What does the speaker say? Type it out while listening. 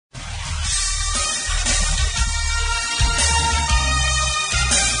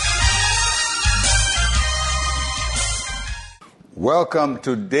Welcome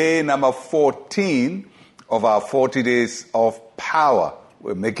to day number 14 of our 40 days of power.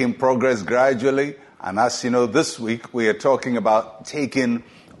 We're making progress gradually, and as you know, this week we are talking about taking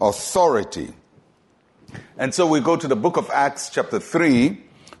authority. And so we go to the book of Acts chapter 3,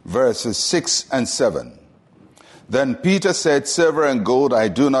 verses 6 and 7. Then Peter said, "Silver and gold I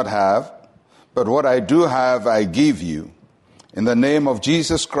do not have, but what I do have I give you. In the name of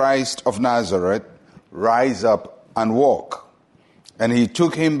Jesus Christ of Nazareth, rise up and walk." And he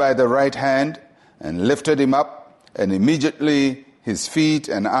took him by the right hand and lifted him up, and immediately his feet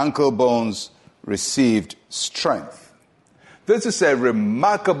and ankle bones received strength. This is a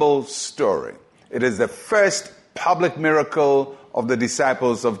remarkable story. It is the first public miracle of the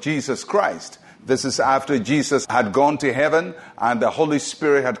disciples of Jesus Christ. This is after Jesus had gone to heaven and the Holy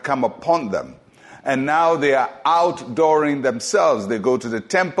Spirit had come upon them. And now they are outdooring themselves. They go to the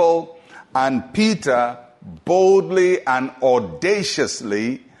temple, and Peter boldly and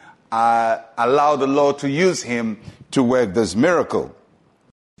audaciously allow the Lord to use him to work this miracle.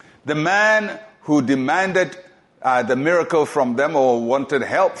 The man who demanded the miracle from them or wanted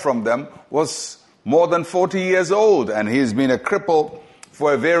help from them was more than 40 years old, and he's been a cripple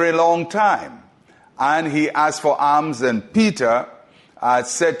for a very long time. And he asked for alms, and Peter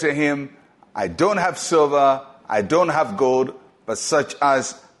said to him, "I don't have silver, I don't have gold, but such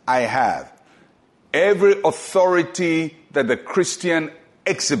as I have." Every authority that the Christian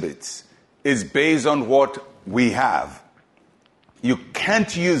exhibits is based on what we have. You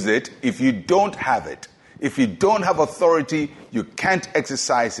can't use it if you don't have it. If you don't have authority, you can't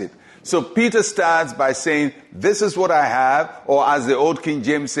exercise it. So Peter starts by saying, "This is what I have," or as the old King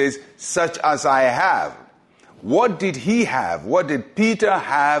James says, "such as I have." What did he have? What did Peter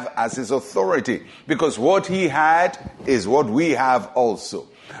have as his authority? Because what he had is what we have also.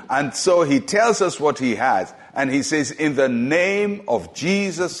 And so he tells us what he has. And he says, "In the name of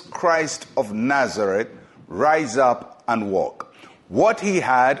Jesus Christ of Nazareth, rise up and walk." What he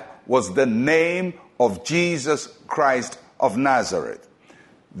had was the name of Jesus Christ of Nazareth.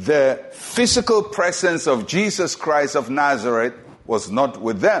 The physical presence of Jesus Christ of Nazareth was not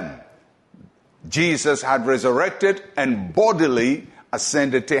with them. Jesus had resurrected and bodily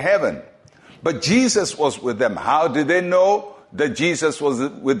ascended to heaven. But Jesus was with them. How did they know that Jesus was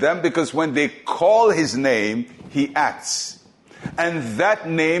with them? Because when they call his name, he acts. And that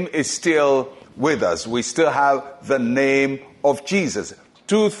name is still with us. We still have the name of Jesus.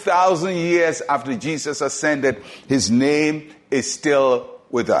 2,000 years after Jesus ascended, his name is still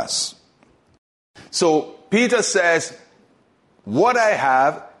with us. So Peter says, what I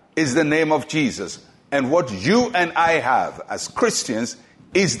have is the name of Jesus. And what you and I have as Christians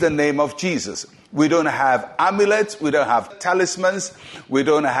is the name of Jesus. We don't have amulets, we don't have talismans, we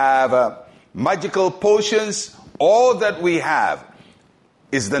don't have magical potions. All that we have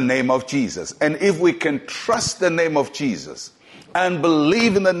is the name of Jesus. And if we can trust the name of Jesus and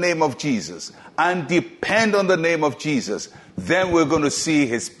believe in the name of Jesus and depend on the name of Jesus, then we're going to see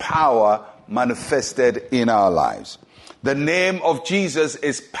his power manifested in our lives. The name of Jesus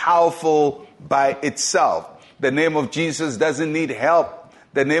is powerful by itself. The name of Jesus doesn't need help.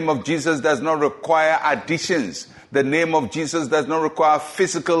 The name of Jesus does not require additions. The name of Jesus does not require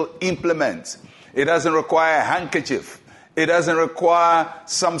physical implements. It doesn't require a handkerchief. It doesn't require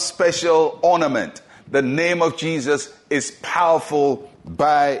some special ornament. The name of Jesus is powerful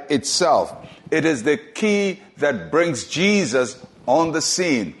by itself. It is the key that brings Jesus on the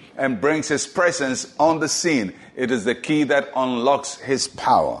scene and brings his presence on the scene. It is the key that unlocks his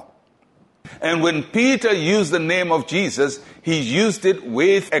power. And when Peter used the name of Jesus, he used it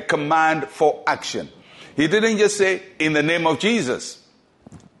with a command for action. He didn't just say, "In the name of Jesus."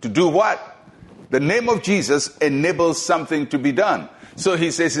 To do what? The name of Jesus enables something to be done. So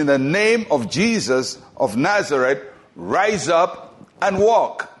he says, "In the name of Jesus of Nazareth, rise up and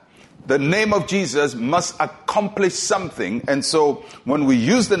walk." The name of Jesus must accomplish something. And so when we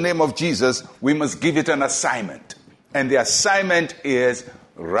use the name of Jesus, we must give it an assignment. And the assignment is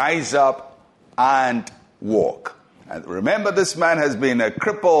rise up and walk. And remember, this man has been a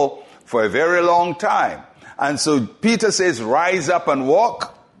cripple for a very long time. And so Peter says, rise up and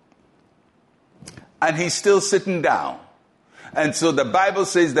walk. And he's still sitting down. And so the Bible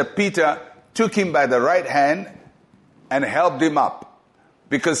says that Peter took him by the right hand and helped him up.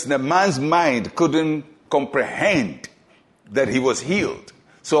 Because the man's mind couldn't comprehend that he was healed.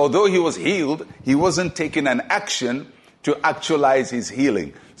 So although he was healed, he wasn't taking an action to actualize his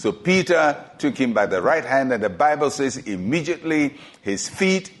healing. So Peter took him by the right hand, and the Bible says immediately his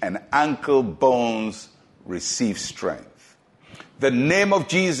feet and ankle bones received strength. The name of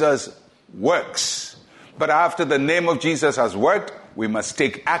Jesus works. But after the name of Jesus has worked, we must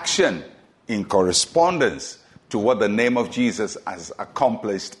take action in correspondence to what the name of Jesus has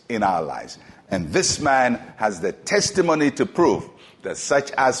accomplished in our lives. And this man has the testimony to prove that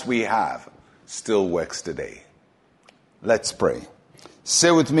such as we have still works today. Let's pray.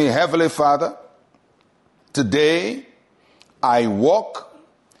 Say with me, Heavenly Father, today I walk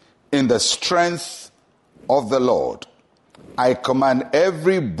in the strength of the Lord. I command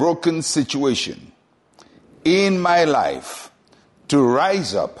every broken situation in my life to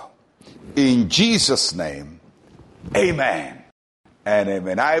rise up in Jesus' name. Amen and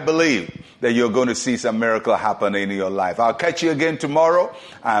amen. I believe that you're going to see some miracle happen in your life. I'll catch you again tomorrow.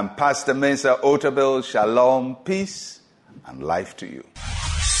 I'm Pastor Mensa, Otabil. Shalom, peace, and life to you.